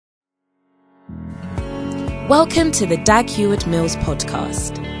Welcome to the Dag Heward-Mills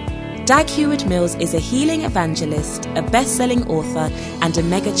podcast. Dag Heward-Mills is a healing evangelist, a best-selling author, and a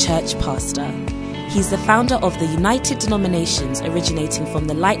mega-church pastor. He's the founder of the United Denominations, originating from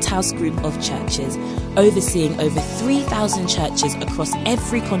the Lighthouse Group of churches, overseeing over 3,000 churches across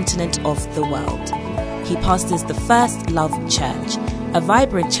every continent of the world. He pastors the First Love Church, a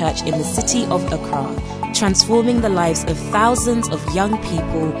vibrant church in the city of Accra, transforming the lives of thousands of young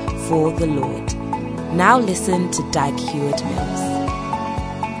people for the Lord. Now listen to Dag Heward-Mills.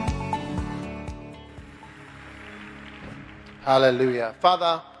 Hallelujah.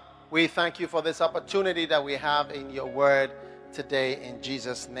 Father, we thank you for this opportunity that we have in your word today in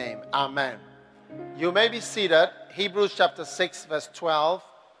Jesus' name. Amen. You may be seated. Hebrews chapter 6 verse 12.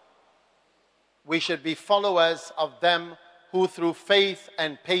 We should be followers of them who through faith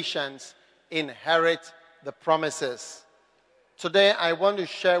and patience inherit the promises. Today I want to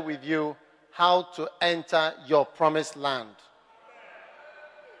share with you how to enter your promised land.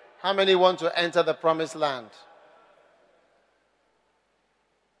 How many want to enter the promised land?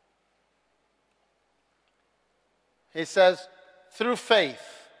 He says, through faith,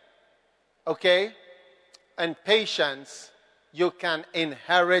 okay, and patience, you can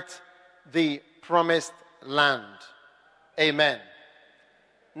inherit the promised land. Amen.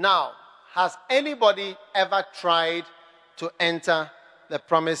 Now, has anybody ever tried to enter the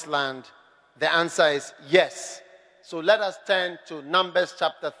promised land? The answer is yes. So let us turn to Numbers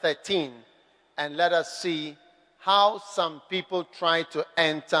chapter 13 and let us see how some people try to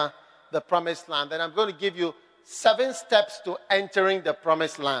enter the promised land. And I'm going to give you 7 steps to entering the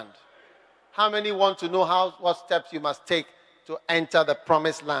promised land. How many want to know what steps you must take to enter the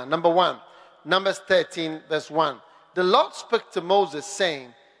promised land? Number 1, Numbers 13 verse 1. The Lord spoke to Moses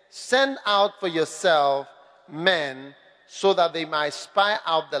saying, send out for yourself men so that they might spy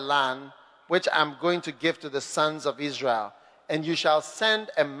out the land which I'm going to give to the sons of Israel. And you shall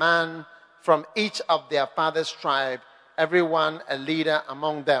send a man from each of their father's tribe, everyone a leader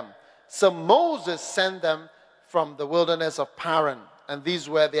among them. So Moses sent them from the wilderness of Paran, and these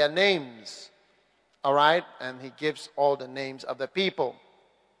were their names. All right? And he gives all the names of the people.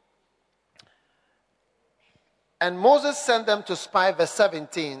 And Moses sent them to spy, verse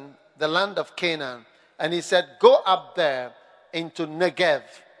 17, the land of Canaan. And he said, go up there into Negev.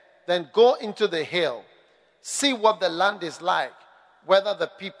 Then go into the hill. See what the land is like, whether the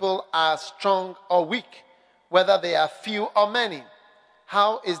people are strong or weak, whether they are few or many.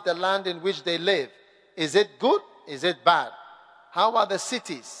 How is the land in which they live? Is it good? Is it bad? How are the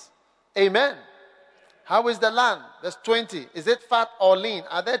cities? Amen. How is the land? Verse 20. Is it fat or lean?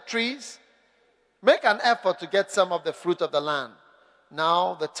 Are there trees? Make an effort to get some of the fruit of the land.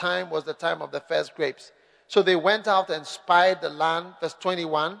 Now the time was the time of the first grapes. So they went out and spied the land, verse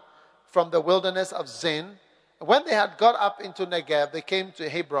 21, from the wilderness of Zin. When they had got up into Negev, they came to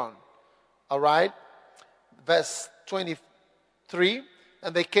Hebron. All right. Verse 23.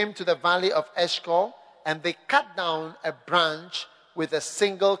 And they came to the valley of Eshcol, and they cut down a branch with a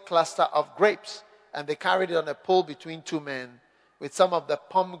single cluster of grapes. And they carried it on a pole between 2 men with some of the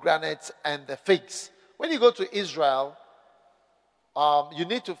pomegranates and the figs. When you go to Israel, you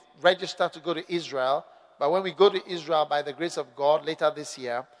need to register to go to Israel. But when we go to Israel, by the grace of God, later this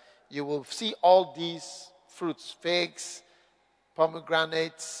year, you will see all these fruits, figs,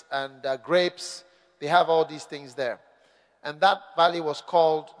 pomegranates, and grapes. They have all these things there. And that valley was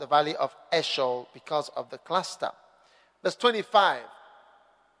called the valley of Eshcol because of the cluster. Verse 25.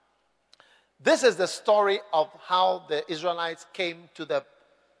 This is the story of how the Israelites came to the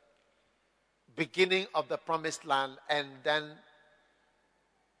beginning of the promised land. And then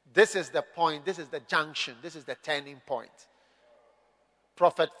this is the point, this is the junction, this is the turning point.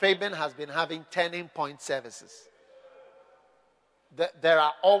 Prophet Fabian has been having turning point services. There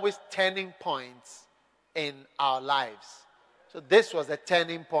are always turning points in our lives. So this was a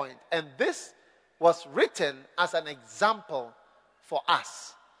turning point. And this was written as an example for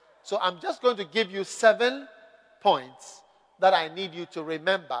us. So I'm just going to give you 7 points that I need you to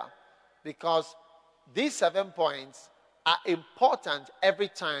remember, because these 7 points are important every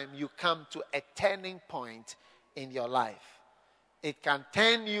time you come to a turning point in your life. It can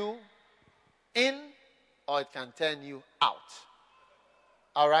turn you in or it can turn you out.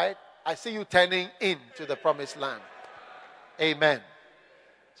 All right? I see you turning into the promised land. Amen.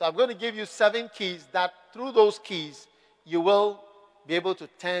 So I'm going to give you 7 keys that through those keys you will be able to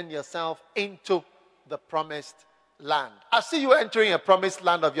turn yourself into the promised land. I see you entering a promised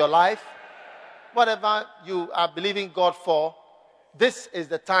land of your life. Whatever you are believing God for, this is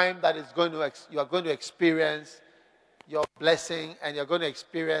the time that you are going to experience your blessing, and you're going to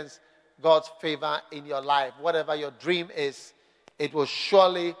experience God's favor in your life. Whatever your dream is, it will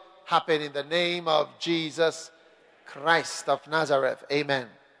surely happen in the name of Jesus Christ of Nazareth. Amen.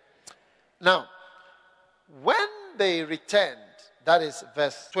 Now, when they returned, that is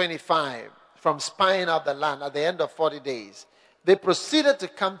verse 25, from spying out the land at the end of 40 days, they proceeded to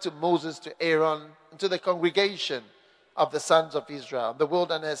come to Moses, to Aaron, and to the congregation of the sons of Israel, the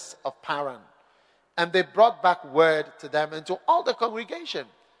wilderness of Paran. And they brought back word to them and to all the congregation,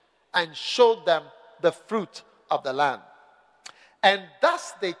 and showed them the fruit of the land. And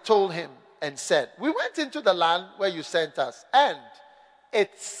thus they told him and said, we went into the land where you sent us, and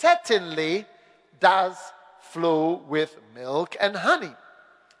it certainly does flow with milk and honey.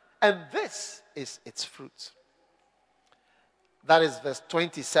 And this is its fruit. That is verse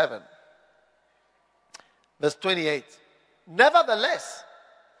 27. Verse 28. Nevertheless,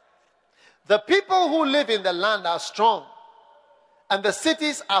 the people who live in the land are strong, and the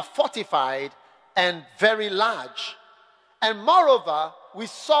cities are fortified and very large. And moreover, we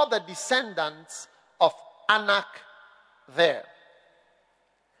saw the descendants of Anak there.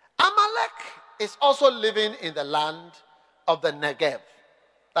 Amalek is also living in the land of the Negev.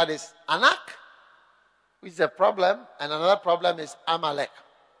 That is Anak, which is a problem, and another problem is Amalek.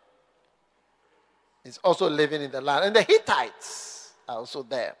 Is also living in the land. And the Hittites are also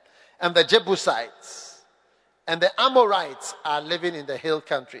there. And the Jebusites and the Amorites are living in the hill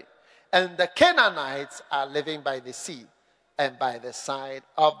country. And the Canaanites are living by the sea and by the side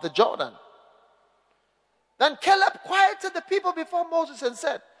of the Jordan. Then Caleb quieted the people before Moses and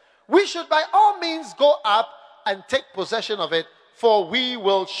said, we should by all means go up and take possession of it, for we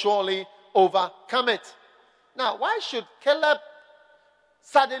will surely overcome it. Now, why should Caleb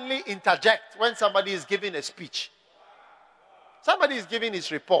suddenly interject when somebody is giving a speech? Somebody is giving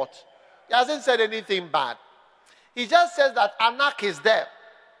his report. He hasn't said anything bad. He just says that Anak is there.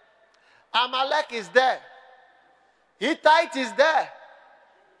 Amalek is there. Hittite is there.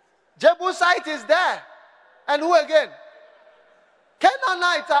 Jebusite is there. And who again?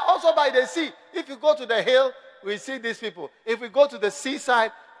 Canaanites are also by the sea. If you go to the hill, we see these people. If we go to the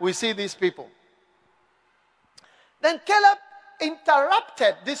seaside, we see these people. Then Caleb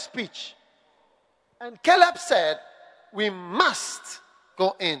interrupted this speech. And Caleb said, we must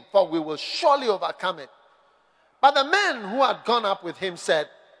go in, for we will surely overcome it. But the men who had gone up with him said,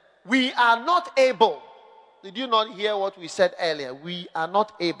 we are not able. Did you not hear what we said earlier? We are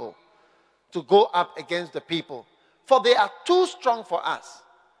not able to go up against the people, for they are too strong for us.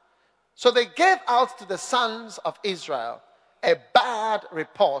 So they gave out to the sons of Israel a bad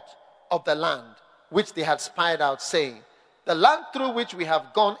report of the land which they had spied out, saying, the land through which we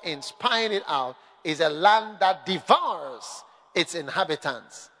have gone in spying it out is a land that devours its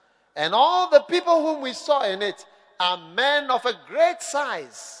inhabitants. And all the people whom we saw in it are men of a great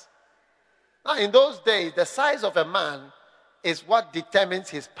size. Now, in those days, the size of a man is what determines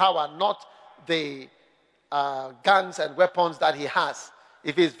his power, not the guns and weapons that he has.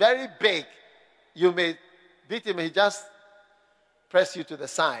 If he's very big, you may beat him, he just press you to the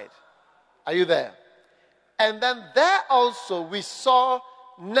side. Are you there? And then there also we saw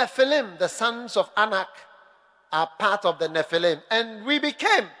Nephilim, the sons of Anak, are part of the Nephilim. And we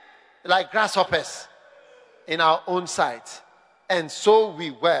became like grasshoppers in our own sight. And so we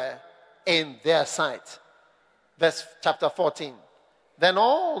were in their sight. Verse chapter 14. Then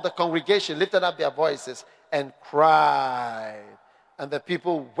all the congregation lifted up their voices and cried. And the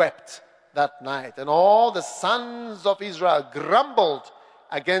people wept that night. And all the sons of Israel grumbled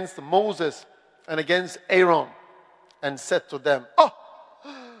against Moses and against Aaron and said to them,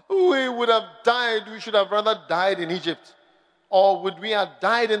 we would have died. We should have rather died in Egypt. Or would we have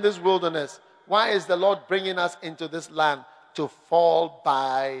died in this wilderness? Why is the Lord bringing us into this land to fall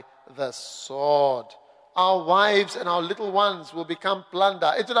by the sword? Our wives and our little ones will become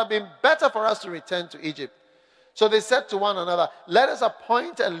plunder. It would have been better for us to return to Egypt. So they said to one another, let us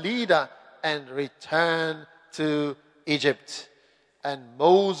appoint a leader and return to Egypt. And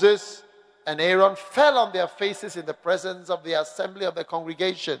Moses and Aaron fell on their faces in the presence of the assembly of the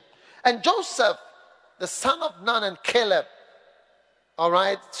congregation. And Joseph, the son of Nun, and Caleb,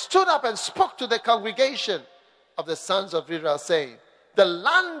 stood up and spoke to the congregation of the sons of Israel, saying, the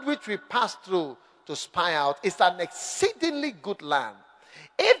land which we passed through to spy out is an exceedingly good land.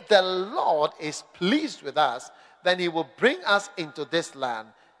 If the Lord is pleased with us, then he will bring us into this land,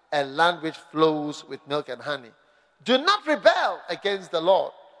 a land which flows with milk and honey. Do not rebel against the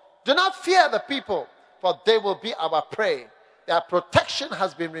Lord. Do not fear the people, for they will be our prey. Their protection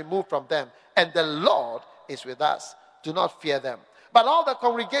has been removed from them, and the Lord is with us. Do not fear them. But all the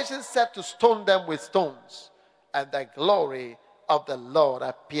congregation said to stone them with stones, and the glory of the Lord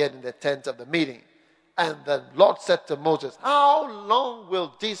appeared in the tent of the meeting. And the Lord said to Moses, how long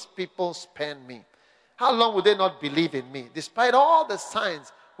will these people spurn me? How long will they not believe in me? Despite all the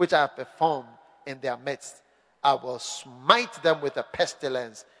signs which I have performed in their midst, I will smite them with a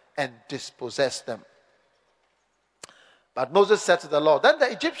pestilence and dispossess them. But Moses said to the Lord, then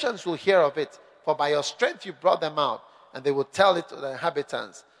the Egyptians will hear of it, for by your strength you brought them out, and they will tell it to the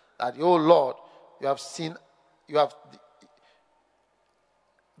inhabitants that, O Lord, you have seen,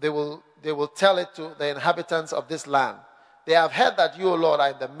 they will tell it to the inhabitants of this land. They have heard that you, O Lord,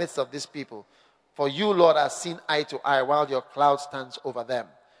 are in the midst of these people. For you, Lord, are seen eye to eye while your cloud stands over them.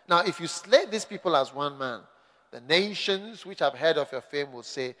 Now, if you slay these people as one man, the nations which have heard of your fame will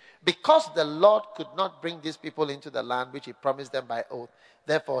say, because the Lord could not bring these people into the land which he promised them by oath,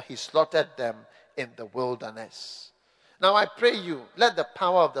 therefore he slaughtered them in the wilderness. Now I pray you, let the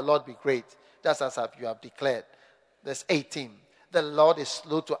power of the Lord be great, just as you have declared. Verse 18. The Lord is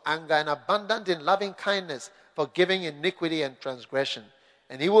slow to anger and abundant in loving kindness, forgiving iniquity and transgression.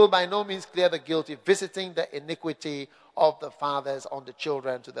 And he will by no means clear the guilty, visiting the iniquity of the fathers on the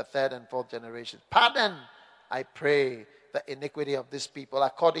children to the third and fourth generation. Pardon, I pray, the iniquity of this people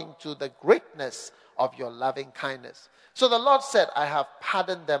according to the greatness of your loving kindness. So the Lord said, I have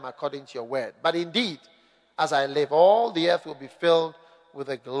pardoned them according to your word. But indeed, as I live, all the earth will be filled with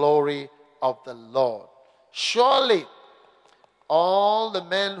the glory of the Lord. Surely, all the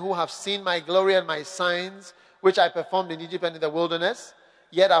men who have seen my glory and my signs, which I performed in Egypt and in the wilderness,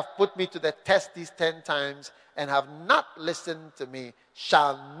 yet have put me to the test these 10 times and have not listened to me,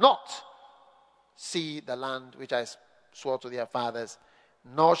 shall not see the land which I swore to their fathers,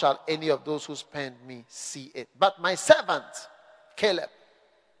 nor shall any of those who spurned me see it. But my servant, Caleb,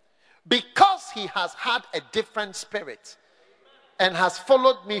 because he has had a different spirit and has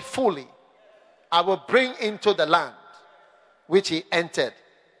followed me fully, I will bring into the land which he entered,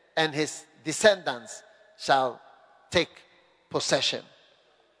 and his descendants shall take possession.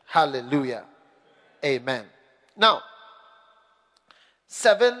 Hallelujah. Amen. Now,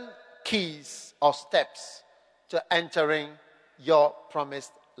 7 keys or steps to entering your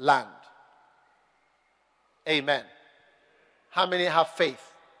promised land. Amen. How many have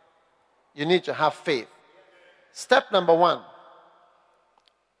faith? You need to have faith. Step number 1.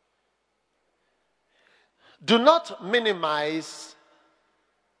 Do not minimize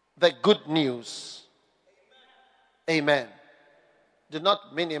the good news. Amen. Do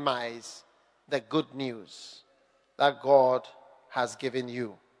not minimize the good news that God has given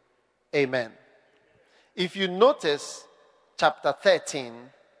you. Amen. If you notice chapter 13,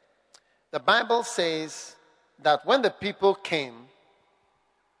 the Bible says that when the people came,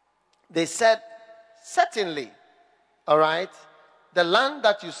 they said, certainly, all right, the land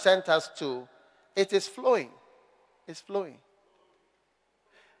that you sent us to, it is flowing. It's flowing.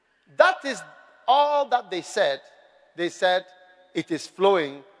 That is all that they said. They said, it is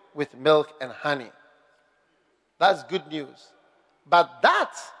flowing with milk and honey. That's good news. But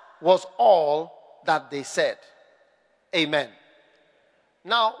that was all that they said. Amen.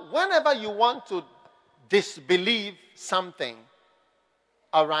 Now, whenever you want to disbelieve something,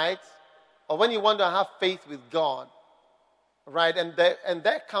 all right, or when you want to have faith with God, right, and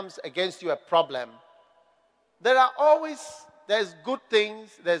there comes against you a problem, there's good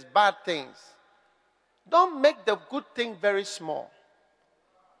things, there's bad things. Don't make the good thing very small.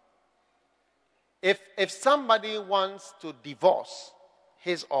 If somebody wants to divorce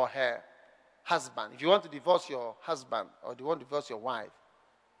his or her husband, if you want to divorce your husband or you want to divorce your wife,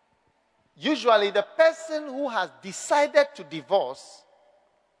 usually the person who has decided to divorce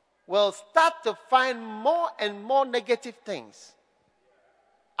will start to find more and more negative things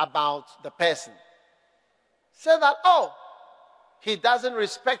about the person. Say that, oh, he doesn't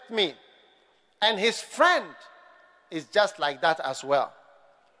respect me. And his friend is just like that as well.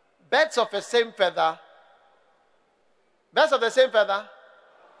 Birds of the same feather. Birds of the same feather.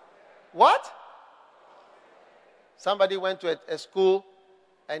 What? Somebody went to a school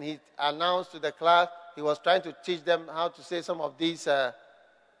and he announced to the class, he was trying to teach them how to say some of these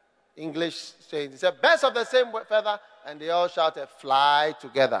English sayings. He said, birds of the same feather, and they all shouted, fly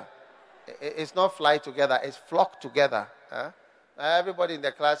together. It's not fly together, it's flock together. Huh? Everybody in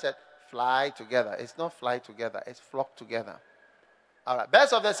the class said, fly together. It's not fly together, it's flock together. All right,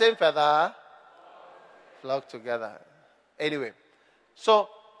 birds of the same feather, flock together. Anyway, so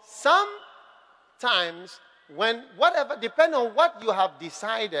sometimes depending on what you have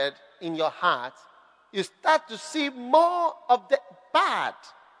decided in your heart, you start to see more of the bad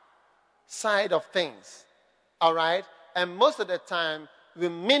side of things. All right? And most of the time, we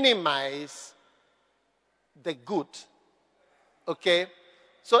minimize the good. Okay?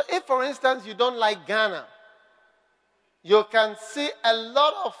 So if, for instance, you don't like Ghana, you can see a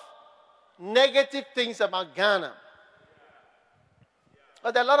lot of negative things about Ghana.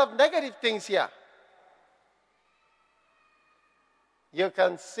 But there are a lot of negative things here. You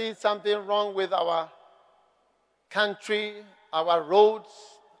can see something wrong with our country, our roads,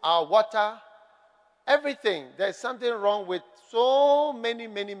 our water, everything. There's something wrong with so many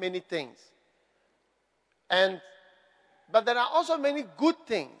things. But there are also many good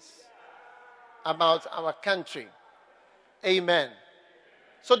things about our country. Amen.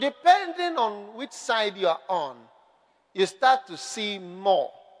 So depending on which side you are on, you start to see more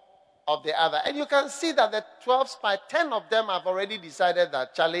of the other. And you can see that the 12 spies, 10 of them have already decided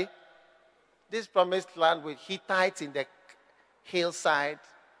that, Charlie, this promised land with Hittites in the hillside,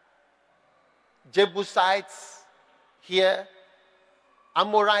 Jebusites here,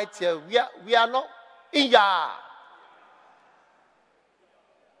 Amorites here, we are not in ya.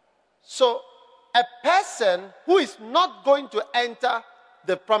 So a person who is not going to enter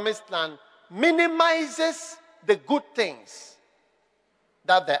the promised land minimizes the good things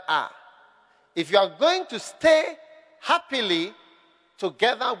that there are. If you are going to stay happily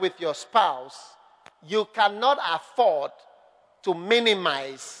together with your spouse, you cannot afford to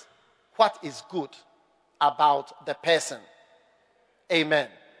minimize what is good about the person. Amen.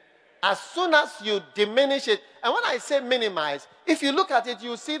 As soon as you diminish it, and when I say minimize, if you look at it,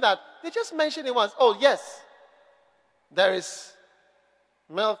 you see that they just mention it once. Oh, yes, there is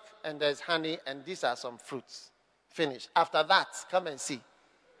milk and there's honey, and these are some fruits. Finish. After that, come and see.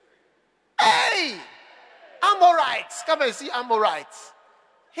 Hey! Amorites. Come and see Amorites.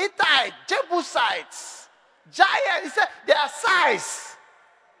 Hittite, Jebusites, giants. He said, they are size.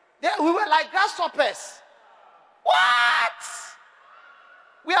 We were like grasshoppers. What?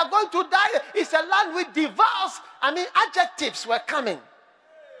 We are going to die. It's a land with devours. Adjectives were coming.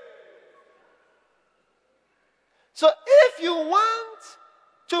 So if you want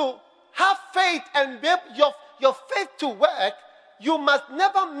to have faith and be able, your faith to work, you must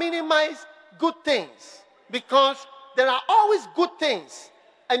never minimize good things, because there are always good things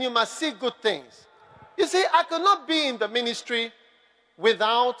and you must see good things. You see, I cannot be in the ministry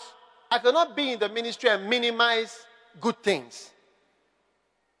and minimize good things.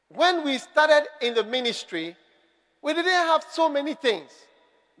 When we started in the ministry, we didn't have so many things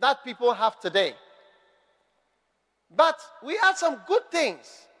that people have today. But we had some good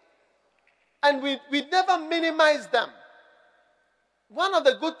things, and we never minimized them. One of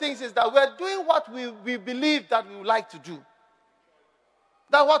the good things is that we're doing what we believe that we would like to do.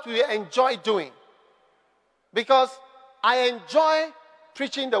 That's what we enjoy doing. Because I enjoy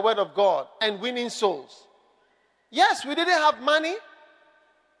preaching the word of God and winning souls. Yes, we didn't have money.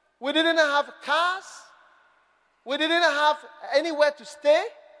 We didn't have cars. We didn't have anywhere to stay.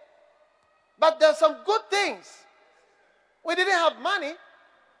 But there's some good things. We didn't have money.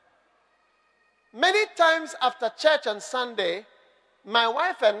 Many times after church on Sunday, my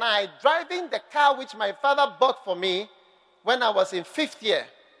wife and I, driving the car which my father bought for me when I was in 5th year.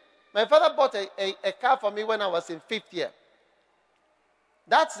 My father bought a car for me when I was in 5th year.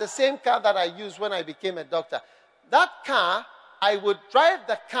 That's the same car that I used when I became a doctor. That car, I would drive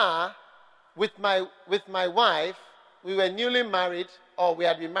the car with my wife. We were newly married, or we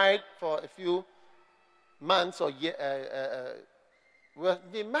had been married for a few months or year. We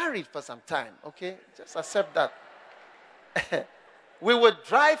had been married for some time, okay? Just accept that. We would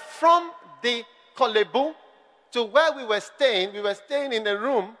drive from the Kolebu to where we were staying. We were staying in a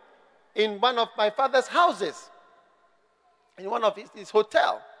room in one of my father's houses, in one of his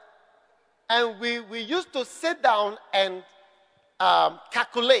hotel. And we used to sit down and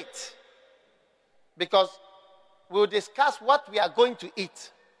calculate, because we will discuss what we are going to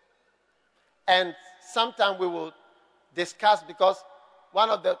eat. And sometimes we will discuss, because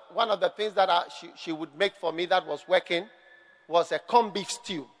one of the things that she would make for me that was working was a corned beef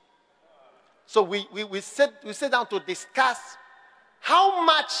stew. So we sit down to discuss how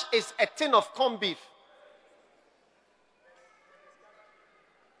much is a tin of corned beef.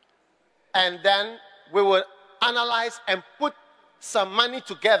 And then we will analyze and put some money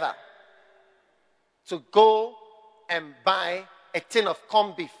together to go and buy a tin of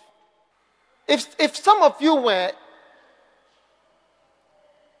corned beef. If some of you were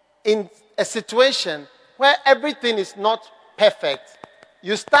in a situation where everything is not perfect,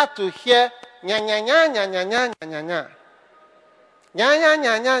 you start to hear nya nya nya nya nya nya nya nya nya nya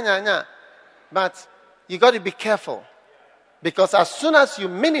nya nya nya nya. But you got to be careful, because as soon as you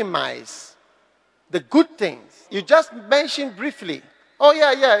minimize the good things, you just mentioned briefly, oh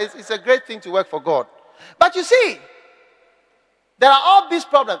yeah, it's a great thing to work for God. But you see, There are all these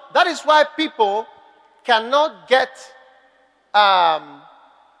problems. That is why people cannot get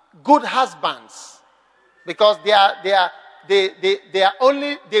good husbands, because they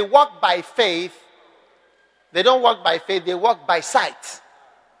walk by faith. They don't walk by faith, they walk by sight,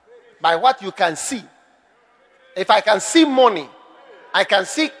 by what you can see. If I can see money, I can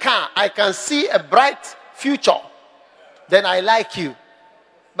see car, I can see a bright future, then I like you.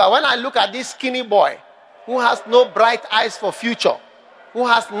 But when I look at this skinny boy who has no bright eyes for future, who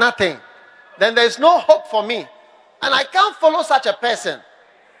has nothing, then there's no hope for me. And I can't follow such a person.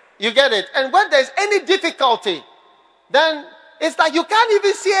 You get it? And when there's any difficulty, then it's like you can't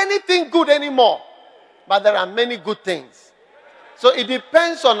even see anything good anymore. But there are many good things. So it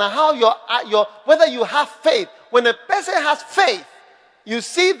depends on how whether you have faith. When a person has faith, you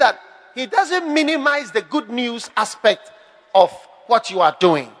see that he doesn't minimize the good news aspect of what you are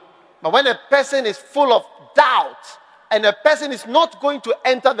doing. But when a person is full of doubt and a person is not going to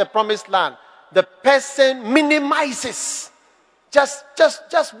enter the promised land, the person minimizes. Just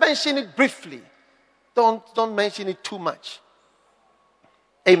mention it briefly. Don't mention it too much.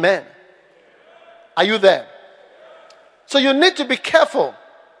 Amen. Are you there? So you need to be careful.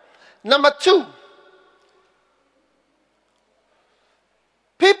 Number 2,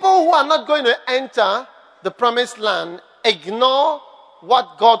 people who are not going to enter the promised land ignore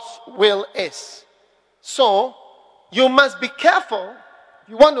what God's will is. So you must be careful. If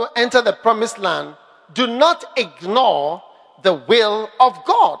you want to enter the promised land, do not ignore the will of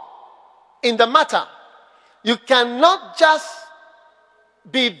God in the matter. You cannot just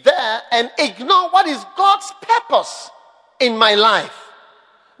be there and ignore what is God's purpose in my life.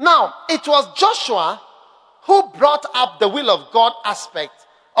 Now, it was Joshua who brought up the will of God aspect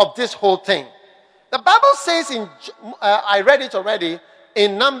of this whole thing. The Bible says I read it already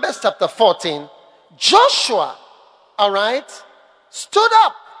in Numbers chapter 14, Joshua, all right, stood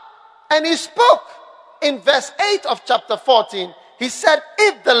up and he spoke in verse 8 of chapter 14. He said,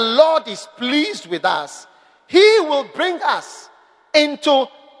 if the Lord is pleased with us, he will bring us into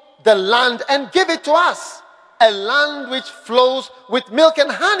the land and give it to us, a land which flows with milk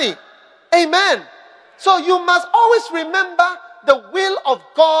and honey. Amen. So you must always remember the will of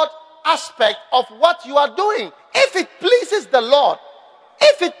God aspect of what you are doing. If it pleases the Lord,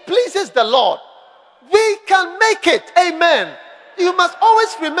 we can make it. Amen. You must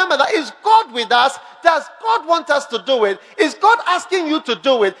always remember that is God with us. Does God want us to do it? Is God asking you to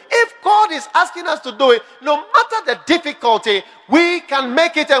do it? If God is asking us to do it, no matter the difficulty, we can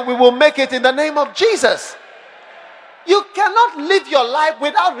make it, and we will make it in the name of Jesus. You cannot live your life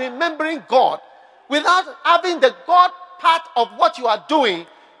without remembering God, without having the God part of what you are doing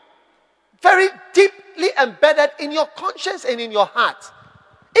very deeply embedded in your conscience and in your heart.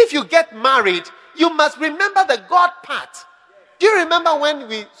 If you get married, you must remember the God part. Do you remember when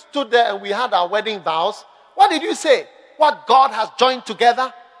we stood there and we had our wedding vows? What did you say? What God has joined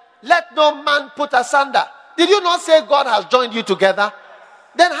together, let no man put asunder. Did you not say God has joined you together?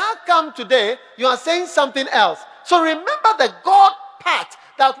 Then how come today you are saying something else? So remember the God part,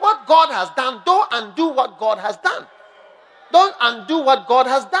 that what God has done, don't undo what God has done. Don't undo what God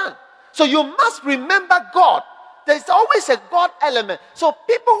has done. So you must remember God. There's always a God element. So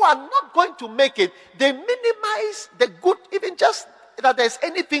people who are not going to make it, they minimize the good, even just that there's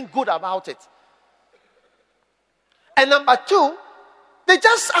anything good about it. And number 2, they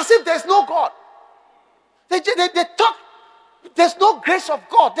just as if there's no God. They talk, there's no grace of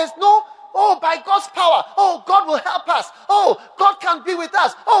God. There's no, by God's power, God will help us. God can be with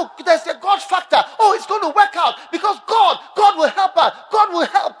us. There's a God factor. It's going to work out because God will help us. God will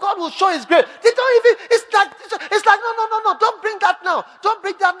help. God will show his grace. They don't even, it's like, no, don't bring that now. Don't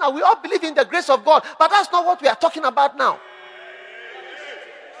bring that now. We all believe in the grace of God, but that's not what we are talking about now.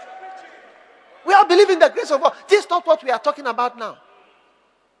 We all believe in the grace of God. This is not what we are talking about now.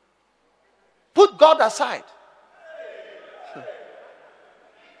 Put God aside.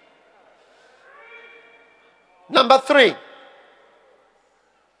 Number 3.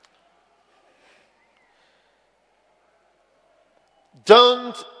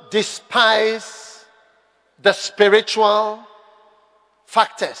 Don't despise the spiritual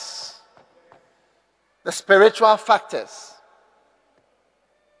factors. The spiritual factors.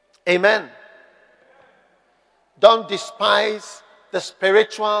 Amen. Don't despise the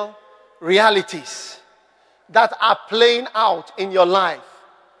spiritual realities that are playing out in your life.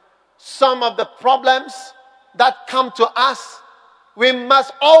 Some of the problems that come to us, we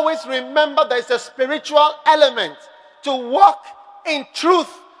must always remember there is a spiritual element. To walk in truth,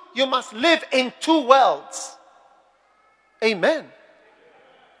 you must live in 2 worlds. Amen.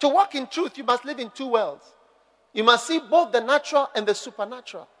 To walk in truth, you must live in 2 worlds. You must see both the natural and the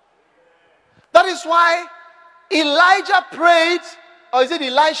supernatural. That is why Elijah prayed, or is it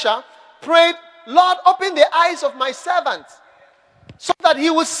Elisha, prayed, Lord, open the eyes of my servant so that he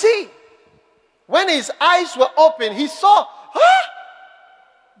would see. When his eyes were open, he saw,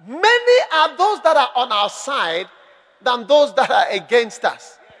 many are those that are on our side than those that are against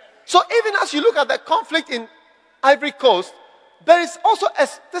us. So even as you look at the conflict in Ivory Coast, there is also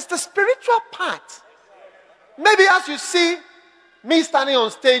there's the spiritual part. Maybe as you see me standing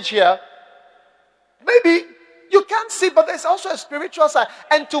on stage here, maybe you can't see, but there's also a spiritual side.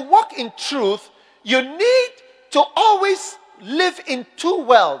 And to walk in truth, you need to always live in two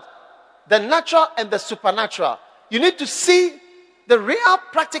worlds, the natural and the supernatural. You need to see the real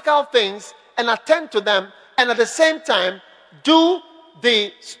practical things and attend to them, and at the same time do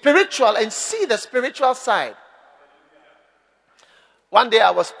the spiritual and see the spiritual side. One day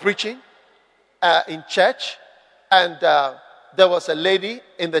I was preaching in church, and there was a lady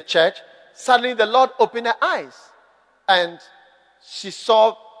in the church. Suddenly the Lord opened her eyes, and she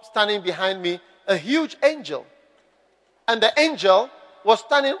saw standing behind me a huge angel. And the angel was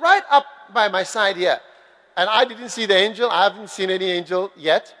standing right up by my side here. And I didn't see the angel. I haven't seen any angel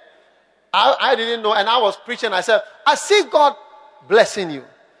yet. I didn't know. And I was preaching. I said, I see God blessing you.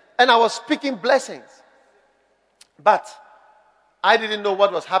 And I was speaking blessings. But I didn't know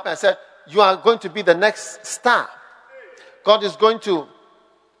what was happening. I said, you are going to be the next star. God is going to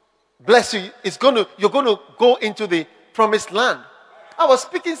bless you. You're going to go into the promised land. I was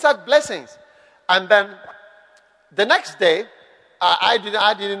speaking such blessings. And then the next day, I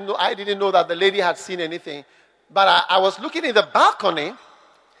didn't know that the lady had seen anything. But I was looking in the balcony.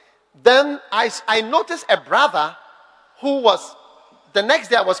 Then I noticed a brother who was, the next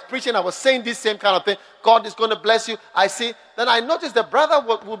day I was preaching, I was saying this same kind of thing. God is going to bless you. I see. Then I noticed the brother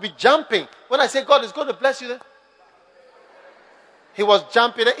will be jumping. When I say God is going to bless you, he was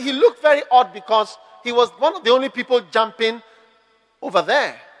jumping. He looked very odd because he was one of the only people jumping over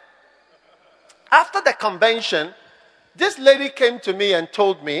there. After the convention, this lady came to me and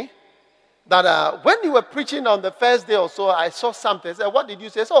told me that when you were preaching on the first day or so, I saw something. I said, what did you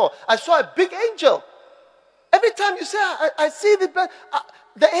say? So I saw a big angel. Every time you say, I see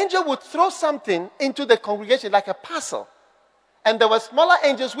the angel would throw something into the congregation like a parcel. And there were smaller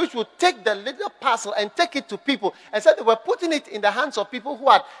angels which would take the little parcel and take it to people. And said they were putting it in the hands of people who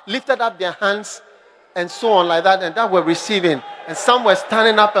had lifted up their hands and so on like that. And that were receiving. And some were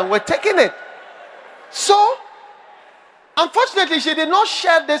standing up and were taking it. So, unfortunately, she did not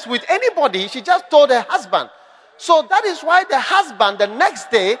share this with anybody. She just told her husband. So that is why the husband the next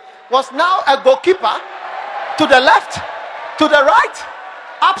day was now a goalkeeper to the left, to the right,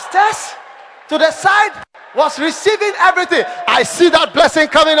 upstairs, to the side, was receiving everything. I see that blessing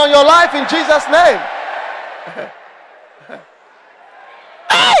coming on your life in Jesus' name.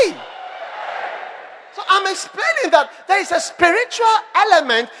 Hey! So I'm explaining that there is a spiritual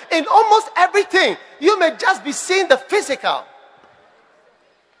element in almost everything. You may just be seeing the physical.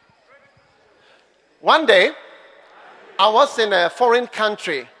 One day, I was in a foreign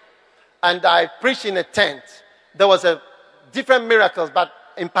country and I preached in a tent. There was different miracles, but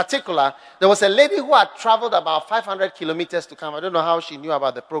in particular, there was a lady who had traveled about 500 kilometers to come. I don't know how she knew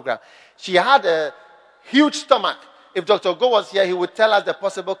about the program. She had a huge stomach. If Dr. Go was here, he would tell us the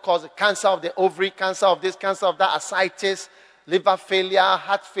possible cause: cancer of the ovary, cancer of this, cancer of that, ascites, liver failure,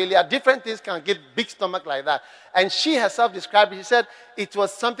 heart failure. Different things can give big stomach like that. And she herself described it. She said it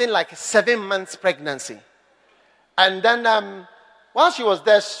was something like 7 months pregnancy. And then while she was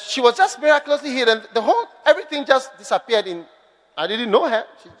there, she was just miraculously healed. And everything just disappeared. I didn't know her.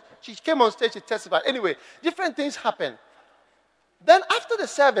 She came on stage, she testified. Anyway, different things happened. Then after the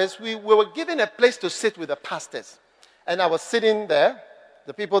service, we were given a place to sit with the pastors. And I was sitting there.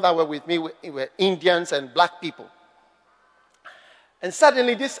 The people that were with me were Indians and black people. And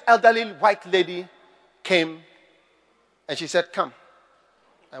suddenly this elderly white lady came and she said, come.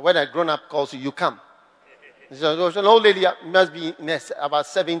 And when a grown-up calls you, you come. There was an old lady, must be about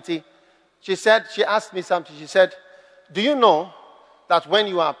 70. She asked me something. She said, do you know that when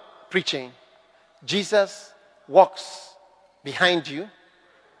you are preaching, Jesus walks behind you?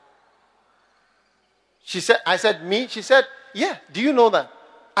 I said, me? She said, yeah, do you know that?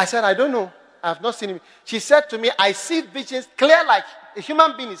 I said, I don't know. I have not seen him. She said to me, I see visions clear like a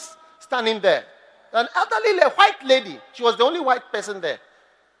human being is standing there. An elderly white lady. She was the only white person there.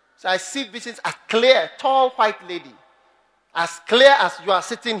 So I see visions, a clear, tall white lady. As clear as you are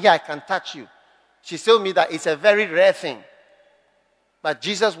sitting here, I can touch you. She told me that it's a very rare thing. But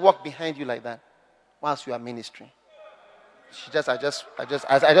Jesus walked behind you like that whilst you are ministering. I just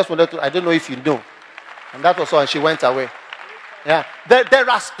wanted to, I don't know if you know. And that was all. And she went away. Yeah. There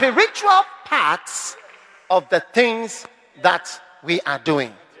are spiritual parts of the things that we are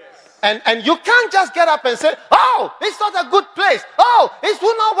doing. And you can't just get up and say, oh, it's not a good place. Oh, it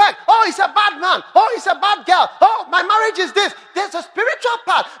will not work. Oh, it's a bad man. Oh, it's a bad girl. Oh, my marriage is this. There's a spiritual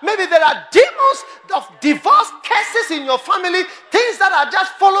part. Maybe there are demons of divorce, curses in your family, things that are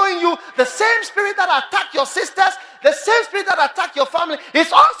just following you. The same spirit that attack your sisters, the same spirit that attack your family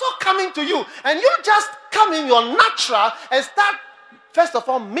is also coming to you. And you just come in your natural and start, first of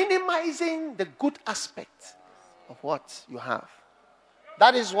all, minimizing the good aspects of what you have.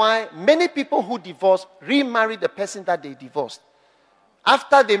 That is why many people who divorce remarry the person that they divorced.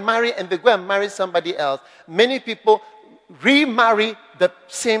 After they marry and they go and marry somebody else, many people remarry the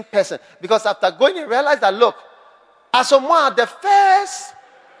same person. Because after going and realize that, look, Asamoah, the first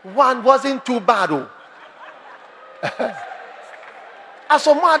one wasn't too bad.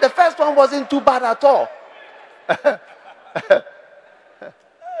 Asamoah, the first one wasn't too bad at all.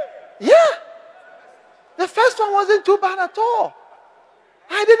 Yeah. The first one wasn't too bad at all.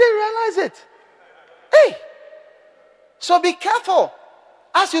 I didn't realize it. Hey. So be careful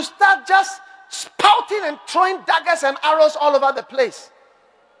as you start just spouting and throwing daggers and arrows all over the place.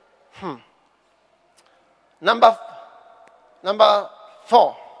 Number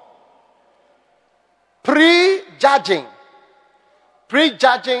 4. Prejudging.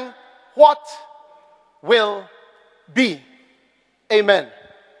 Prejudging what will be. Amen.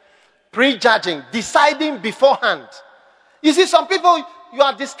 Prejudging. Deciding beforehand. You see, some people, you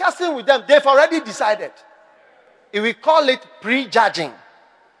are discussing with them, they've already decided. We call it prejudging.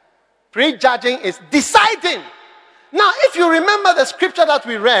 Prejudging is deciding. Now, if you remember the scripture that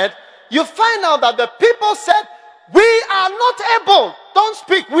we read, you find out that the people said, we are not able. Don't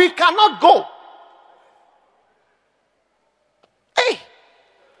speak. We cannot go. Hey.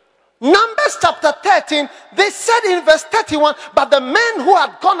 Numbers chapter 13, they said in verse 31, but the men who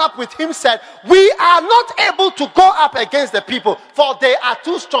had gone up with him said, we are not able to go up against the people, for they are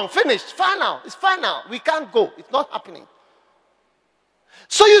too strong. Finished. Fine now. It's fine now. We can't go. It's not happening.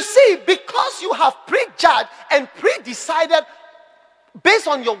 So you see, because you have prejudged and pre-decided based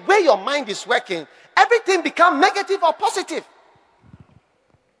on your way your mind is working, everything becomes negative or positive.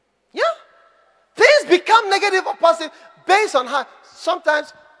 Yeah? Things become negative or positive based on how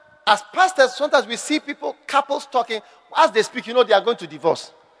sometimes as pastors, sometimes we see people, couples talking. As they speak, you know they are going to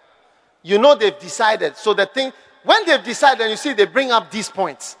divorce. You know they've decided. So the thing, when they've decided, you see they bring up these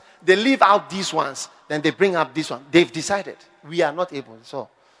points. They leave out these ones. Then they bring up this one. They've decided. We are not able.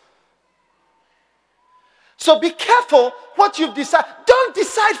 So be careful what you've decided. Don't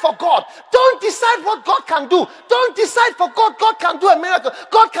decide for God. Don't decide what God can do. Don't decide for God. God can do a miracle.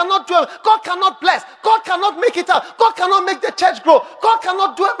 God cannot do it. God cannot bless. God cannot make it out. God cannot make the church grow. God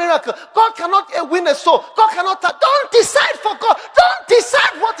cannot do a miracle. God cannot win a soul. God cannot. Don't decide for God. Don't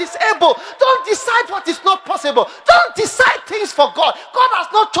decide what is able. Don't decide what is not possible. Don't decide things for God. God has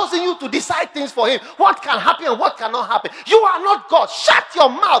not chosen you to decide things for him. What can happen and what cannot happen. You are not God. Shut your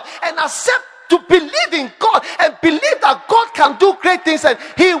mouth and accept to believe in God and believe that God can do great things and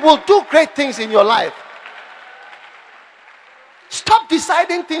he will do great things in your life. Stop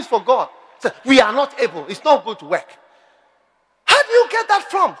deciding things for God. So, we are not able. It's not going to work. How do you get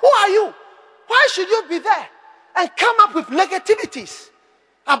that from? Who are you? Why should you be there and come up with negativities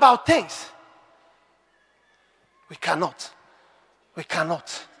about things? We cannot. We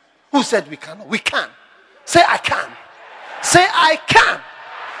cannot. Who said we cannot? We can. Say I can. Say I can.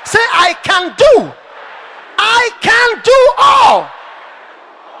 Say, I can do. I can do all.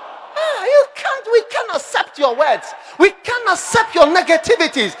 We can't accept your words. We can't accept your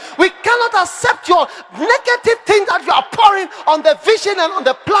negativities. We cannot accept your negative things that you are pouring on the vision and on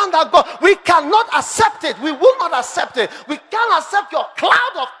the plan that God. We cannot accept it. We will not accept it. We can't accept your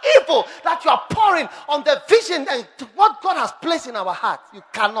cloud of evil that you are pouring on the vision and what God has placed in our heart. You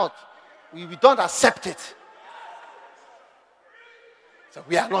cannot. We don't accept it. So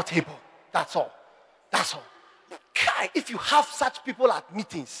we are not able. That's all. That's all. If you have such people at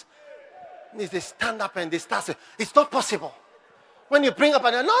meetings, they stand up and they start saying, it's not possible. When you bring up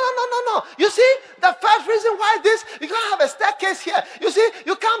and no. You see, the first reason why this, you can't have a staircase here. You see,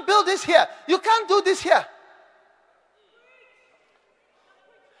 you can't build this here. You can't do this here.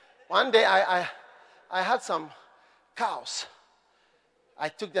 One day I had some cows. I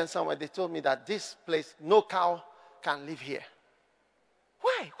took them somewhere. They told me that this place, no cow can live here.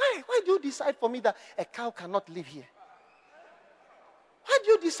 Why do you decide for me that a cow cannot live here? Why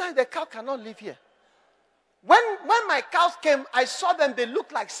do you decide a cow cannot live here? When my cows came, I saw them, they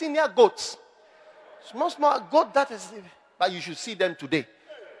looked like senior goats. Small goat that is, but you should see them today.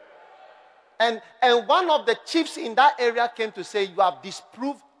 And one of the chiefs in that area came to say, you have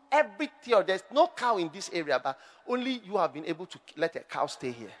disproved every theory. There's no cow in this area, but only you have been able to let a cow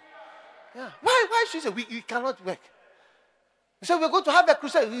stay here. Yeah. Why should you say we cannot work? We said we're going to have a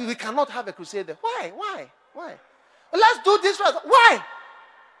crusade. We cannot have a crusade there. Why? Well, let's do this first. Why?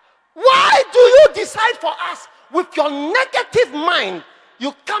 Why do you decide for us with your negative mind?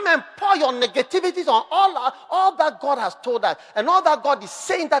 You come and pour your negativities on all that God has told us and all that God is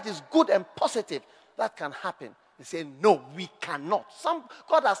saying that is good and positive. That can happen. They say, no, we cannot.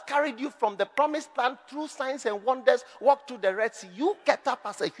 God has carried you from the promised land through signs and wonders, walk through the Red Sea. You get up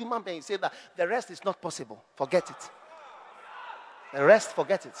as a human being and say that the rest is not possible. Forget it. The rest,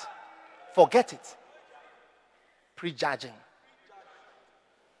 forget it. Forget it. Prejudging.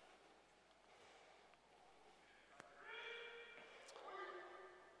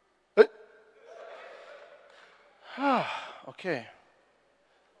 Okay.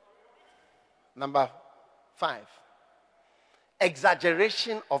 Number 5.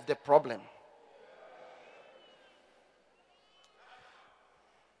 Exaggeration of the problem.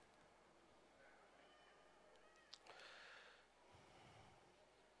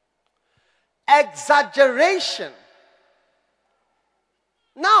 Exaggeration.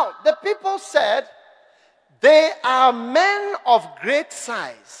 Now, the people said, they are men of great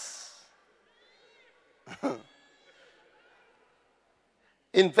size.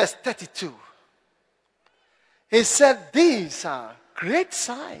 In verse 32, he said, these are great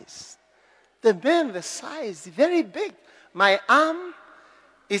size. The men, the size, very big. My arm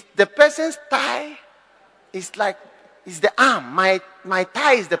is the person's thigh. It's the arm. My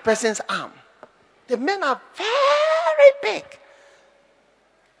thigh is the person's arm. The men are very big.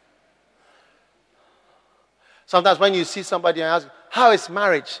 Sometimes when you see somebody and ask, how is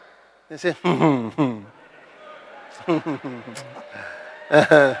marriage? They say,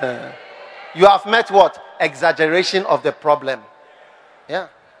 You have met what? Exaggeration of the problem. Yeah.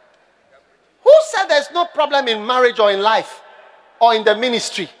 Who said there's no problem in marriage or in life or in the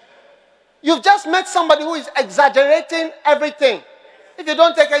ministry? You've just met somebody who is exaggerating everything. If you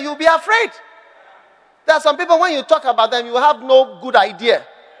don't take it, you'll be afraid. There are some people, when you talk about them, you have no good idea.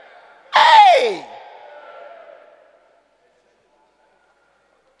 Hey!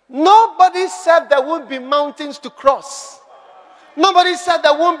 Nobody said there won't be mountains to cross. Nobody said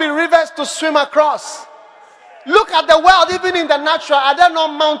there won't be rivers to swim across. Look at the world, even in the natural. Are there no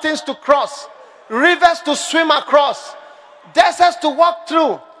mountains to cross? Rivers to swim across? Deserts to walk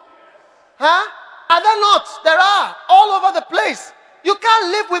through? Huh? Are there not? There are. All over the place. You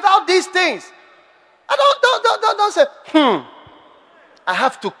can't live without these things. Don't say, I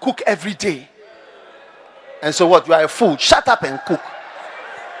have to cook every day. And so what? You are a fool. Shut up and cook.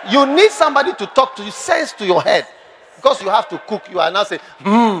 You need somebody to talk to you, sense to your head. Because you have to cook, you are now saying,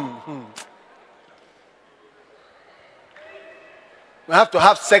 You have to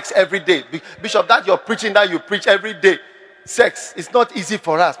have sex every day. Bishop, that you're preaching, that you preach every day. Sex is not easy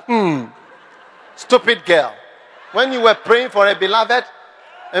for us. Stupid girl. When you were praying for a beloved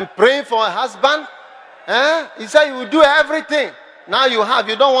and praying for a husband, he said you will do everything. Now you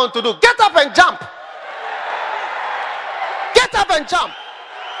don't want to do. Get up and jump. Get up and jump.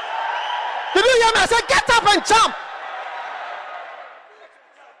 Did you hear me? I said, get up and jump.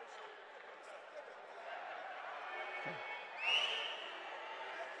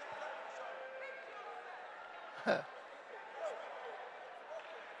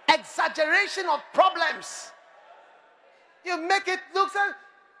 Exaggeration of problems. You make it look so.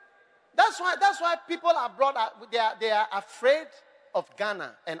 That's why people abroad they are afraid of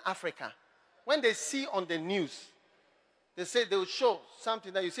Ghana and Africa. When they see on the news, they say they will show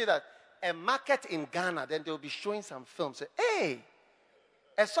something that you see that a market in Ghana, then they will be showing some films. Say, hey,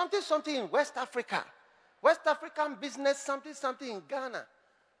 there's something in West Africa. West African business, something in Ghana.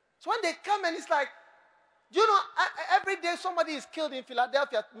 So when they come and it's like, every day somebody is killed in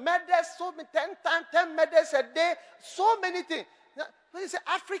Philadelphia. Murders, 10 murders a day, so many things. When they say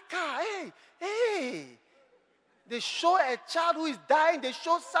Africa, hey. They show a child who is dying, they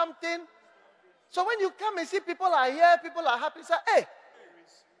show something. So when you come and see people are here, people are happy, say, hey,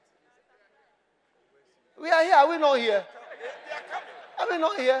 we are here, are we not here? Are we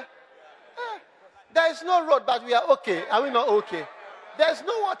not here? There is no road, but we are okay. Are we not okay? There is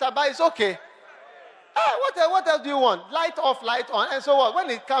no water, but it's okay. What else do you want? Light off, light on, and so what? When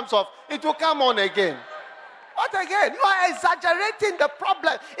it comes off, it will come on again. What again? You are exaggerating the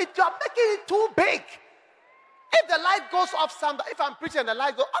problem. You are making it too big. If the light goes off somewhere, if I'm preaching and the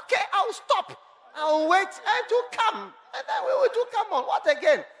light goes, okay, I'll stop. I'll wait and to come. And then we will come on. What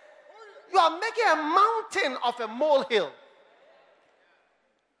again? You are making a mountain of a molehill.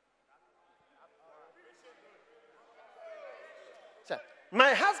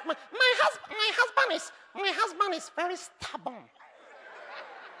 My husband is very stubborn.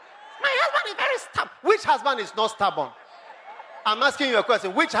 My husband is very stubborn. Which husband is not stubborn? I'm asking you a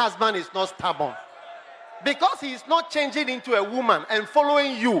question. Which husband is not stubborn? Because he is not changing into a woman and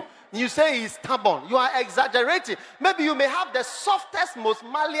following you, you say he is stubborn. You are exaggerating. Maybe you may have the softest, most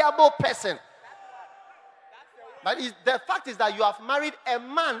malleable person. But the fact is that you have married a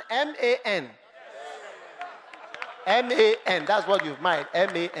man, M-A-N. M-A-N. That's what you've married,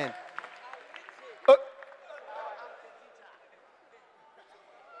 M-A-N.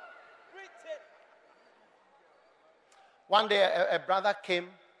 One day, a brother came.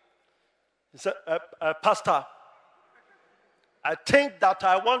 He said, Pastor, I think that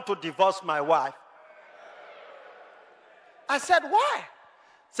I want to divorce my wife. I said, why? He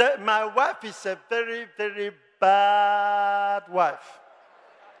said, my wife is a very, very bad wife.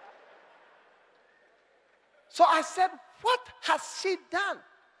 So I said, what has she done?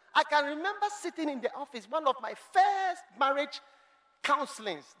 I can remember sitting in the office, one of my first marriage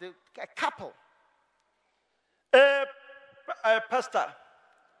counselings, a couple. Pastor,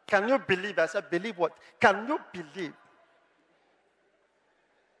 can you believe? I said, believe what? Can you believe?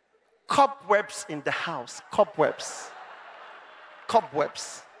 Cobwebs in the house. Cobwebs.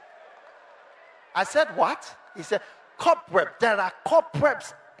 Cobwebs. I said, what? He said, cobweb. There are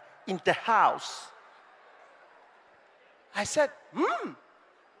cobwebs in the house. I said,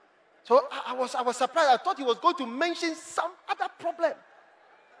 So I was surprised. I thought he was going to mention some other problem.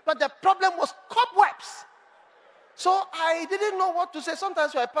 But the problem was cobwebs. So I didn't know what to say.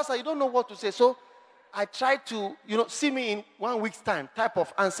 Sometimes you're a pastor, you don't know what to say. So I tried to, see me in 1 week's time type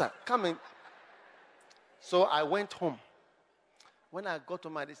of answer. Come in. So I went home. When I got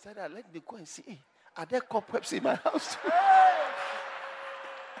home, I decided, let me go and see. Hey, are there cobwebs in my house?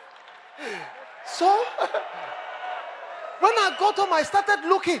 So when I got home, I started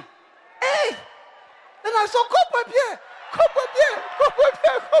looking. Hey! Then I saw cobweb here. Cobweb here. Cobweb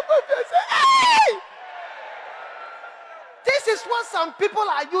here. Cobweb here. I said, hey! This is what some people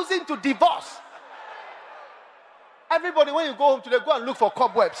are using to divorce. Everybody, when you go home today, go and look for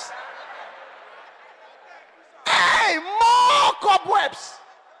cobwebs. Hey, more cobwebs.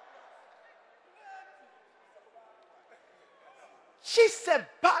 She said,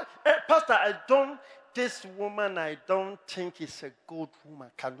 Pastor, this woman, I don't think is a good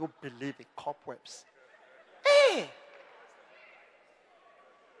woman. Can you believe it? Cobwebs. Hey.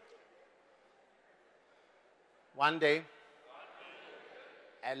 One day,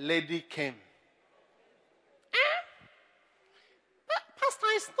 a lady came. Pastor,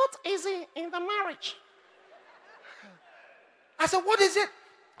 it's not easy in the marriage. I said, what is it?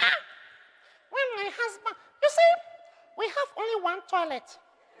 When my husband, you see, we have only one toilet.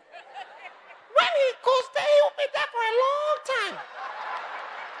 When he goes there, he will be there for a long time.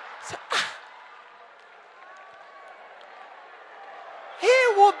 So, he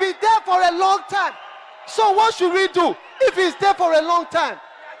will be there for a long time. So what should we do if he's there for a long time?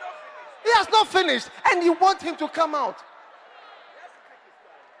 He has not finished, and you want him to come out.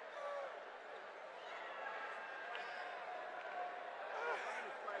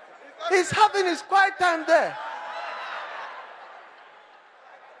 He's having his quiet time there.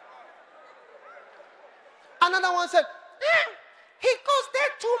 Another one said, he goes there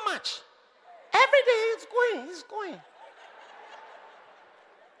too much. Every day he's going.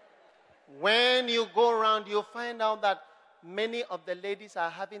 When you go around, you find out that many of the ladies are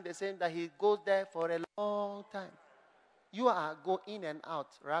having the same, that he goes there for a long time. You are go in and out,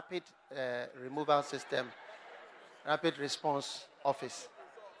 rapid removal system, rapid response office.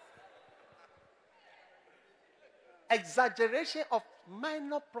 Exaggeration of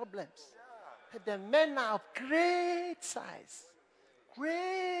minor problems. The men are of great size.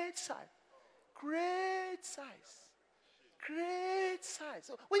 Great size. Great size. Great size.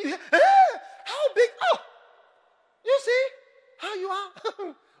 So when you hear, how big? Oh, you see how you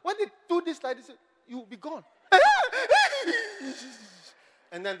are? When they do this like this, you will be gone.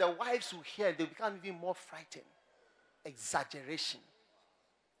 And then the wives will hear, they become even more frightened. Exaggeration.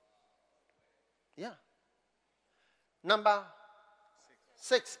 Yeah. Number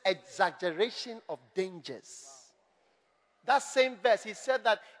 6, exaggeration of dangers. That same verse, he said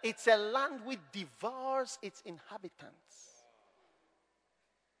that it's a land which devours its inhabitants.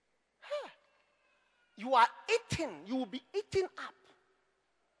 You are eaten, you will be eaten up.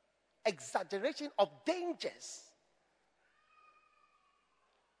 Exaggeration of dangers.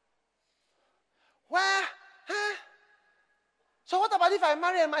 Where? So what about if I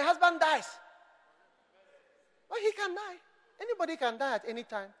marry and my husband dies? Well, he can die. Anybody can die at any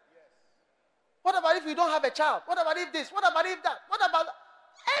time. What about if you don't have a child? What about if this? What about if that? What about that?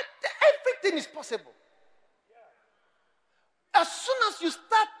 Everything is possible. As soon as you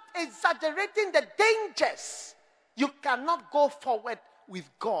start exaggerating the dangers, you cannot go forward with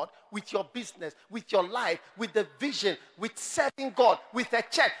God, with your business, with your life, with the vision, with serving God, with a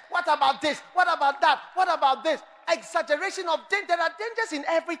church. What about this? What about that? What about this? Exaggeration of danger. There are dangers in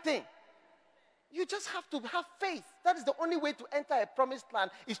everything. You just have to have faith. That is the only way to enter a promised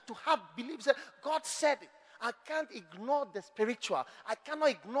land, is to have belief. God said it. I can't ignore the spiritual. I cannot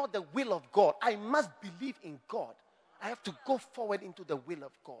ignore the will of God. I must believe in God. I have to go forward into the will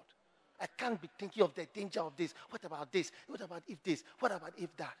of God. I can't be thinking of the danger of this. What about this? What about if this? What about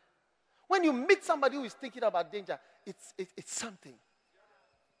if that? When you meet somebody who is thinking about danger, it's something.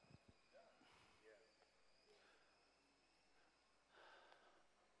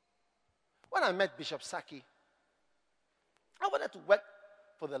 When I met Bishop Saki, I wanted to work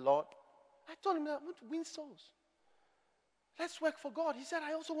for the Lord. I told him I want to win souls. Let's work for God. He said,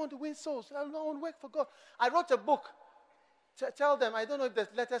 I also want to win souls. I want to work for God. I wrote a book. Tell them, I don't know if the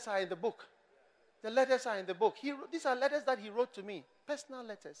letters are in the book. The letters are in the book. These are letters that he wrote to me, personal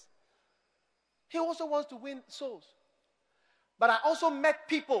letters. He also wants to win souls. But I also met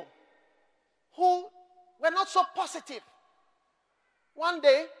people who were not so positive. One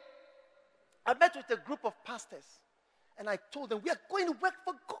day, I met with a group of pastors, and I told them, we are going to work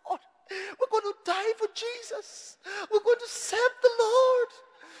for God. We're going to die for Jesus. We're going to serve the Lord.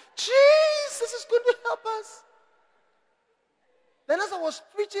 Jesus is going to help us. Then as I was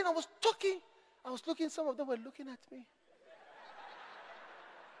preaching, I was talking, I was looking, some of them were looking at me.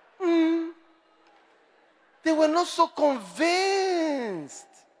 They were not so convinced.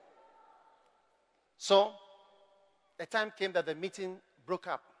 So, the time came that the meeting broke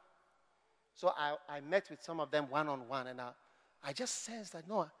up. So I met with some of them one-on-one, and I just sensed that,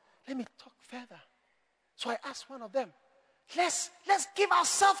 no, let me talk further. So I asked one of them, let's give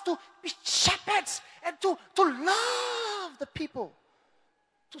ourselves to be shepherds and to love the people,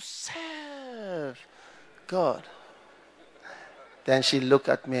 to serve God. Then she looked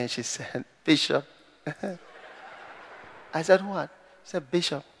at me and she said, Bishop. I said, what? She said,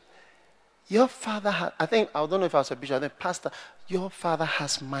 Bishop, your father has, I don't know if I was a bishop, I think pastor, your father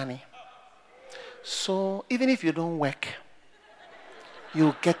has money. So even if you don't work,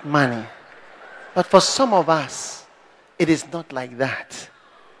 you get money. But for some of us, it is not like that.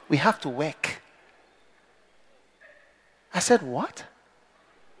 We have to work. I said, what?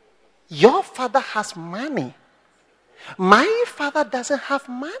 Your father has money. My father doesn't have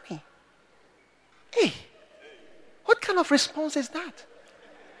money. Hey, what kind of response is that?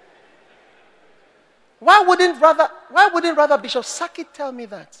 Why wouldn't rather Bishop Saki tell me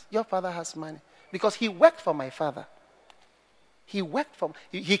that your father has money? Because he worked for my father. He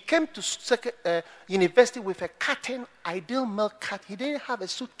came to university with a carton, Ideal Milk carton. He didn't have a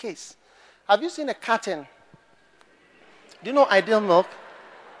suitcase. Have you seen a carton? Do you know Ideal Milk?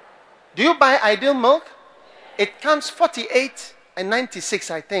 Do you buy Ideal Milk? It comes 48 and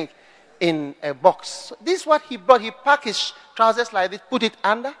 96, I think, in a box. So this is what he brought. He packed his trousers like this, put it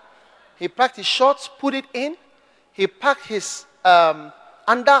under. He packed his shorts, put it in. He packed his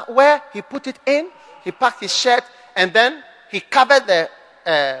underwear, he put it in. He packed his shirt, and then he covered the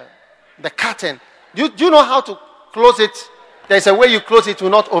curtain. Do you know how to close it? There's a way you close it, it will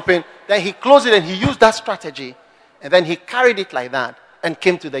not open. Then he closed it and he used that strategy. And then he carried it like that and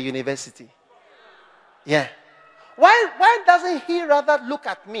came to the university. Yeah. Why doesn't he rather look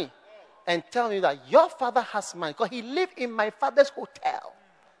at me and tell me that your father has money? Because he lived in my father's hotel.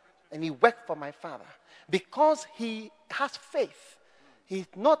 And he worked for my father. Because he has faith. He's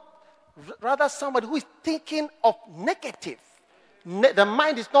not rather somebody who is thinking of negative. The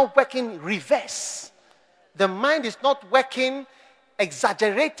mind is not working reverse. The mind is not working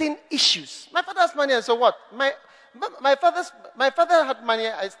exaggerating issues. My father has money, and so what? My father had money.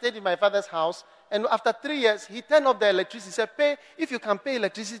 I stayed in my father's house, and after 3 years, he turned off the electricity. He said, if you can pay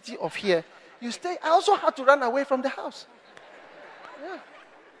electricity off here, you stay. I also had to run away from the house. Yeah.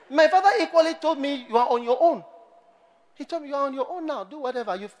 My father equally told me, you are on your own. He told me, you are on your own now. Do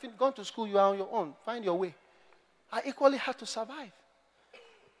whatever. You've gone to school. You are on your own. Find your way. I equally had to survive.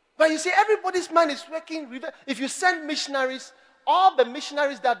 But you see, everybody's mind is working. If you send missionaries, all the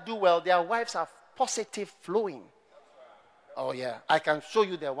missionaries that do well, their wives are positive, flowing. Oh yeah, I can show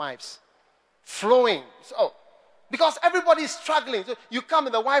you their wives. Flowing. So, because everybody is struggling. So you come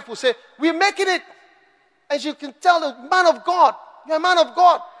and the wife will say, we're making it. And you can tell the man of God, you're a man of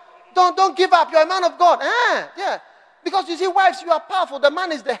God. Don't give up. You're a man of God. Yeah. Because you see, wives, you are powerful. The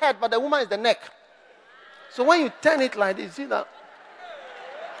man is the head, but the woman is the neck. So when you turn it like this, see that?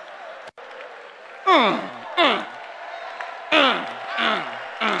 The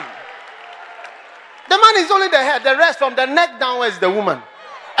man is only the head. The rest from the neck downwards is the woman.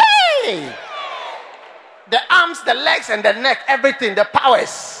 Hey! The arms, the legs, and the neck, everything, the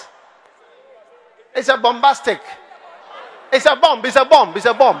powers. It's a bombastic. It's a bomb. It's a bomb. It's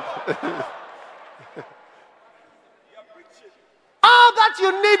a bomb. All that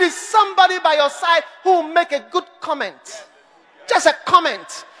you need is somebody by your side who will make a good comment. Just a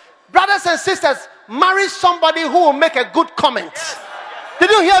comment. Brothers and sisters, marry somebody who will make a good comment.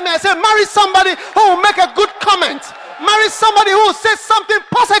 Did you hear me? I said, marry somebody who will make a good comment. Marry somebody who will say something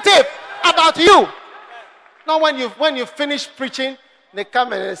positive about you. Now, when you finish preaching, they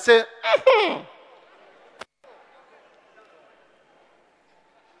come and they say,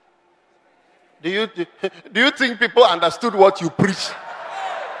 Do you think people understood what you preach?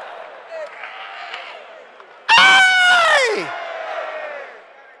 Hey!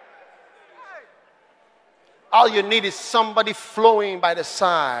 All you need is somebody flowing by the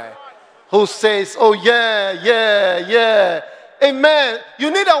side who says, oh yeah, yeah, yeah. Amen. You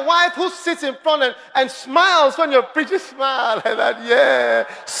need a wife who sits in front and smiles when you're preaching. Smile like that. Yeah.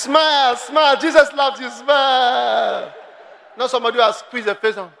 Smile, smile. Jesus loves you. Smile. Not somebody who has squeezed the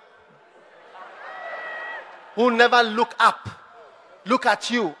face on. Who never look up. Look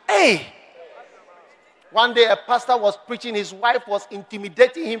at you. Hey. One day a pastor was preaching. His wife was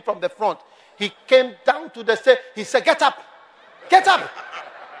intimidating him from the front. He came down to the stage. He said, get up. Get up.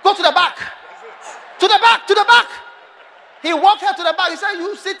 Go to the back. To the back. To the back. He walked her to the back. He said,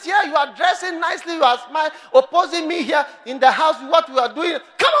 you sit here. You are dressing nicely. You are smiling, opposing me here in the house. What we are doing.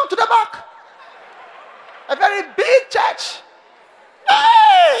 Come on to the back. A very big church.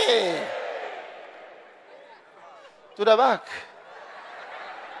 Hey! To the back.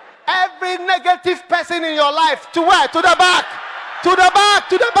 Every negative person in your life. To where? To the back. To the back.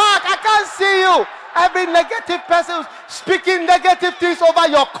 To the back. I can't see you. Every negative person speaking negative things over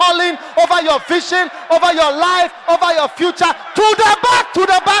your calling, over your vision, over your life, over your future. To the back, to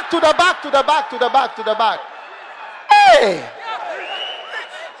the back, to the back, to the back, to the back, to the back. Hey!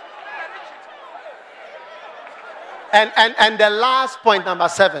 And the last point, number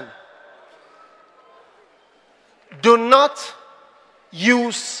 7. Do not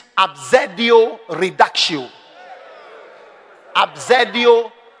use absurdio reductio.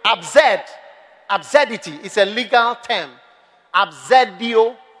 Absurdity is a legal term.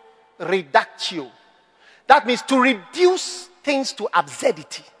 Absurdio reductio. That means to reduce things to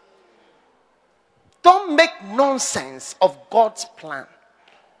absurdity. Don't make nonsense of God's plan.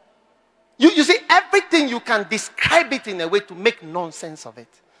 You see, everything you can describe it in a way to make nonsense of it.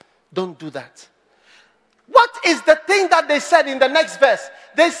 Don't do that. What is the thing that they said in the next verse?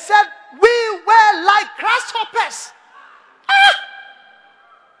 They said, we were like grasshoppers.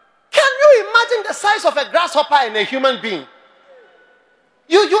 Can you imagine the size of a grasshopper in a human being?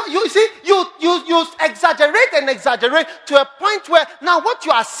 You see, you exaggerate and exaggerate to a point where now what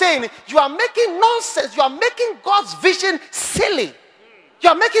you are saying, you are making nonsense. You are making God's vision silly. You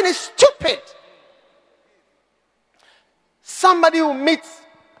are making it stupid. Somebody who meets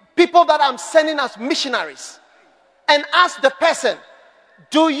people that I'm sending as missionaries and ask the person,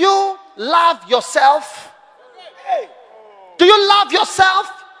 do you love yourself? Do you love yourself?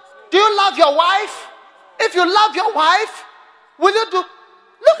 Do you love your wife? If you love your wife, will you do?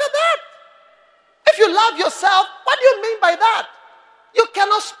 Look at that. If you love yourself, what do you mean by that? You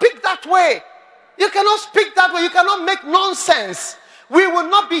cannot speak that way. You cannot speak that way. You cannot make nonsense. We will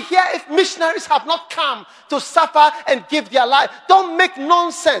not be here if missionaries have not come to suffer and give their life. Don't make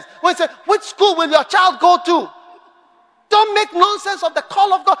nonsense. When you say, which school will your child go to? Don't make nonsense of the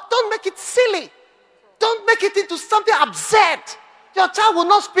call of God. Don't make it silly. Don't make it into something absurd. Your child will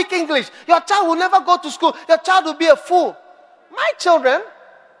not speak English. Your child will never go to school. Your child will be a fool. My child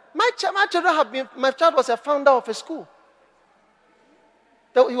was a founder of a school.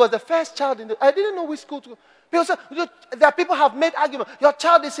 He was the first child I didn't know which school to go. Because there are people who have made arguments. Your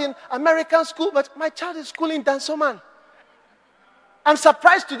child is in American school, but my child is schooling in Dansoman. I'm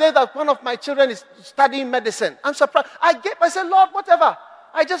surprised today that one of my children is studying medicine. I'm surprised. I said, Lord, whatever.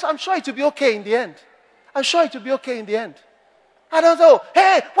 I'm sure it will be okay in the end. I'm sure it will be okay in the end. I don't know.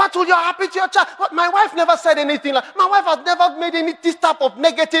 Hey, what will you happen to your child? What, my wife never said anything. My wife has never made this type of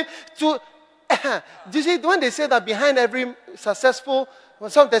negative to... Do you see, when they say that behind every successful...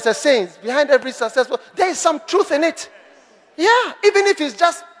 there's a saying, behind every successful... There is some truth in it. Yeah, even if it's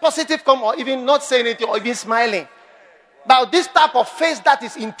just positive come or even not saying anything or even smiling. But this type of face that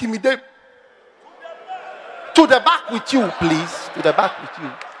is intimidating. To the back with you, please. To the back with you.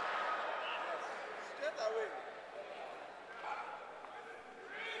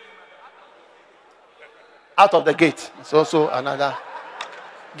 out of the gate. It's also another.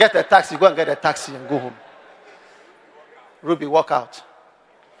 Get a taxi, go and get a taxi and go home. Ruby, walk out.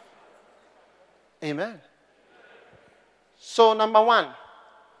 Amen. So, number one,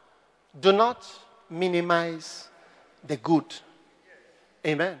 do not minimize the good.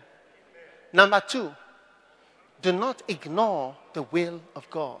 Amen. Number two, do not ignore the will of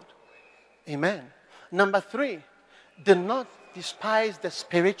God. Amen. Number three, do not despise the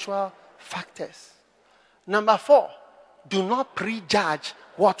spiritual factors. Number four, do not prejudge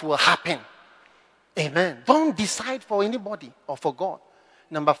what will happen. Amen. Don't decide for anybody or for God.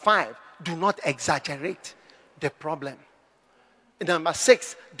 Number five, do not exaggerate the problem. Number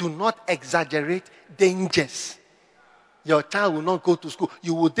six, do not exaggerate dangers. Your child will not go to school.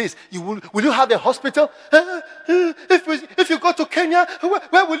 You will this. Will you have a hospital? If you go to Kenya,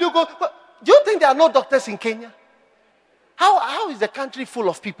 where will you go? Do you think there are no doctors in Kenya? How is the country full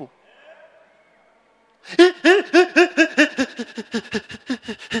of people?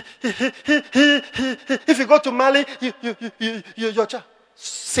 If you go to Mali, your child.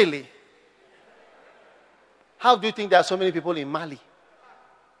 Silly. How do you think there are so many people in Mali?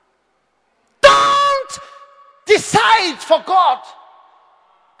 Don't decide for God.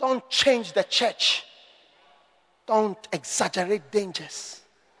 Don't change the church. Don't exaggerate dangers.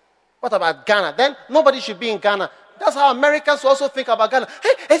 What about Ghana? Then nobody should be in Ghana. That's how Americans also think about Ghana.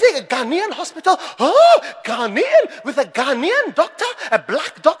 Hey, is it a Ghanaian hospital? Oh, Ghanaian with a Ghanaian doctor, a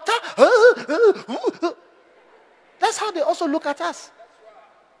black doctor. That's how they also look at us.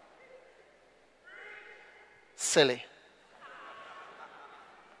 Silly.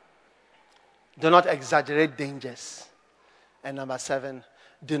 Do not exaggerate dangers. And number seven,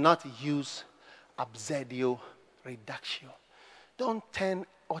 do not use absurdio reductio. Don't turn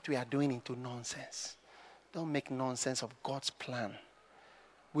what we are doing into nonsense. Don't make nonsense of God's plan.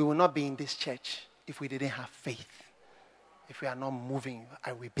 We will not be in this church if we didn't have faith. If we are not moving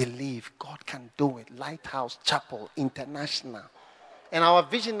and we believe God can do it. Lighthouse Chapel International. And our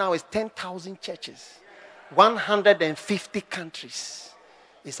vision now is 10,000 churches. 150 countries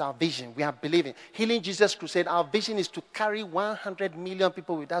is our vision. We are believing. Healing Jesus Crusade, our vision is to carry 100 million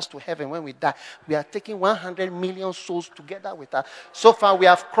people with us to heaven when we die. We are taking 100 million souls together with us. So far, we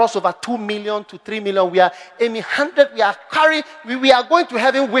have crossed over 2 million to 3 million. We are aiming 100. We are going to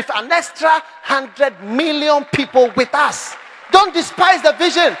heaven with an extra 100 million people with us. Don't despise the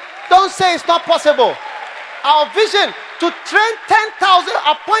vision. Don't say it's not possible. Our vision to train 10,000,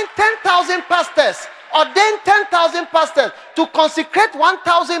 appoint 10,000 pastors, ordain 10,000 pastors, to consecrate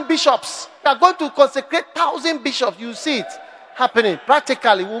 1,000 bishops. We are going to consecrate 1,000 bishops. You see it happening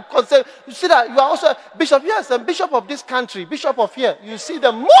practically. You see that you are also a bishop. Yes, a bishop of this country, bishop of here. You see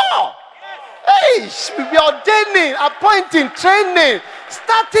them more. Hey, we be ordaining, appointing, training,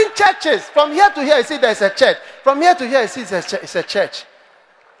 starting churches. From here to here, you see there's a church. From here to here, you see it's a church.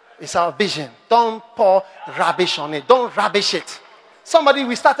 It's our vision. Don't pour rubbish on it. Don't rubbish it.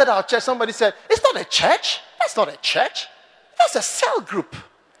 We started our church. Somebody said, it's not a church. That's not a church. That's a cell group.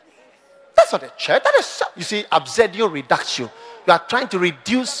 That's not a church. That is cell. You see, absurdio reductio. You are trying to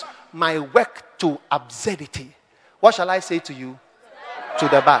reduce my work to absurdity. What shall I say to you? To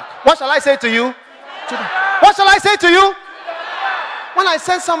the back. What shall I say to you? What shall I say to you? When I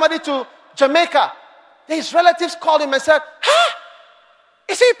sent somebody to Jamaica, his relatives called him and said,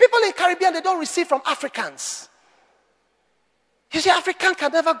 you see, people in the Caribbean, they don't receive from Africans. You see, African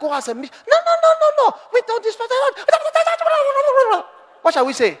can never go as a mission. No. We don't despise. What shall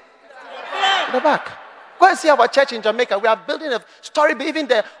we say? To the back. Go and see our church in Jamaica. We are building a story. Even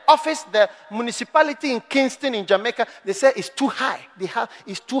the office, the municipality in Kingston in Jamaica, they say it's too high.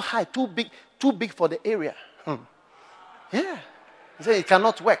 It's too high, too big for the area. Yeah. They say it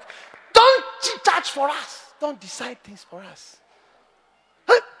cannot work. Don't judge for us. Don't decide things for us.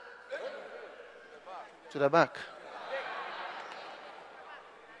 To the back.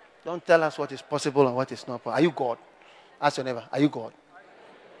 Don't tell us what is possible and what is not possible. Are you God? Ask your neighbor, are you God?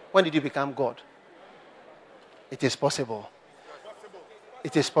 When did you become God? It is possible.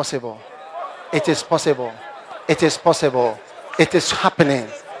 It is possible. It is possible. It is possible. It is happening.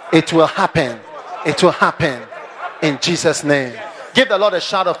 It will happen. It will happen. In Jesus' name. Give the Lord a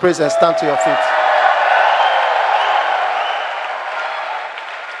shout of praise and stand to your feet.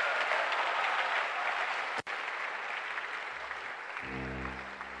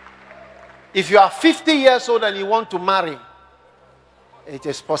 If you are 50 years old and you want to marry, it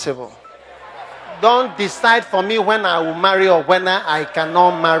is possible. Don't decide for me when I will marry or when I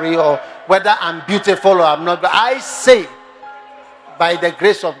cannot marry or whether I'm beautiful or I'm not. I say, by the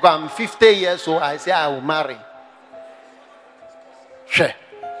grace of God, I'm 50 years old, I say I will marry. Sure.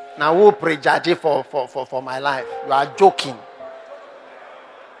 Now who prejudge for my life? You are joking.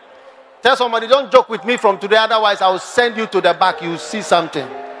 Tell somebody, don't joke with me from today, otherwise I will send you to the back. You will see something.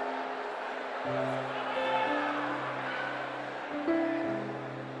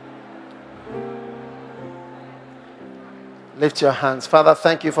 Lift your hands. Father,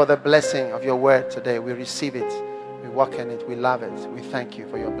 thank you for the blessing of your word today. We receive it. We walk in it. We love it. We thank you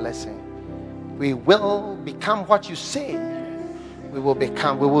for your blessing. We will become what you say. We will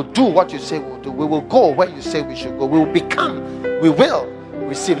become. We will do what you say we'll do. We will go where you say we should go. We will become. We will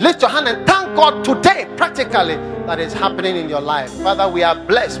receive. Lift your hand and thank God today, practically, that is happening in your life. Father, we are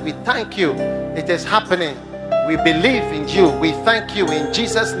blessed. We thank you. It is happening. We believe in you. We thank you in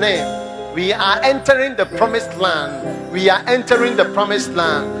Jesus' name. We are entering the promised land. We are entering the promised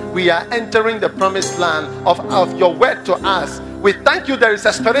land. We are entering the promised land of your word to us. We thank you. There is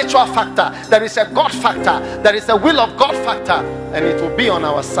a spiritual factor. There is a God factor. There is a will of God factor. And it will be on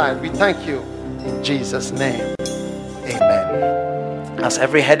our side. We thank you in Jesus' name. Amen. As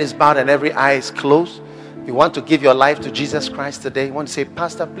every head is bowed and every eye is closed, you want to give your life to Jesus Christ today. You want to say,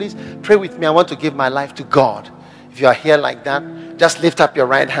 Pastor, please pray with me. I want to give my life to God. If you are here like that, just lift up your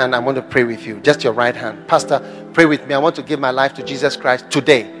right hand. I want to pray with you. Just your right hand. Pastor, pray with me. I want to give my life to Jesus Christ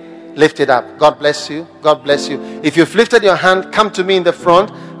today. Lift it up. God bless you. God bless you. If you've lifted your hand, come to me in the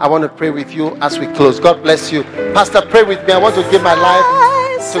front. I want to pray with you as we close. God bless you. Pastor, pray with me. I want to give my life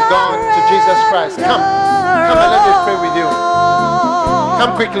to God, to Jesus Christ. Come and let me pray with you.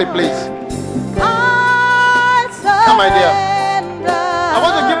 Come quickly, please. Come, my dear. I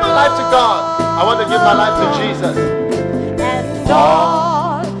want to give my life to God. I want to give my life to Jesus. And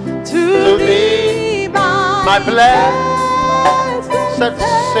Lord, to thee, my blessed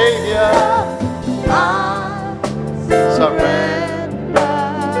Savior, I surrender.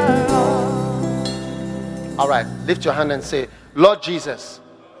 All right, lift your hand and say, Lord Jesus,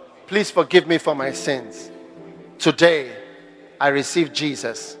 please forgive me for my sins. Today, I receive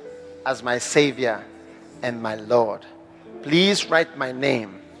Jesus as my Savior and my Lord. Please write my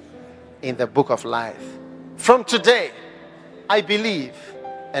name in the book of life. From today, I believe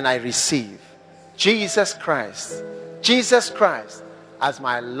and I receive Jesus Christ as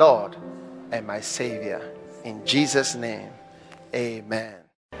my Lord and my Savior. In Jesus' name, amen.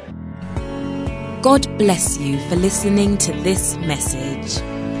 God bless you for listening to this message.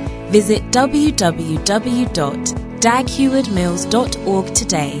 Visit www.daghewardmills.org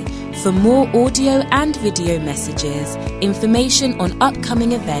today for more audio and video messages, information on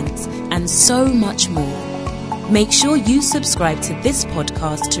upcoming events, and so much more. Make sure you subscribe to this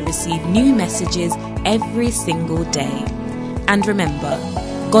podcast to receive new messages every single day. And remember,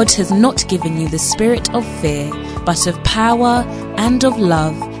 God has not given you the spirit of fear, but of power and of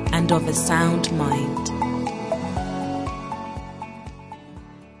love and of a sound mind.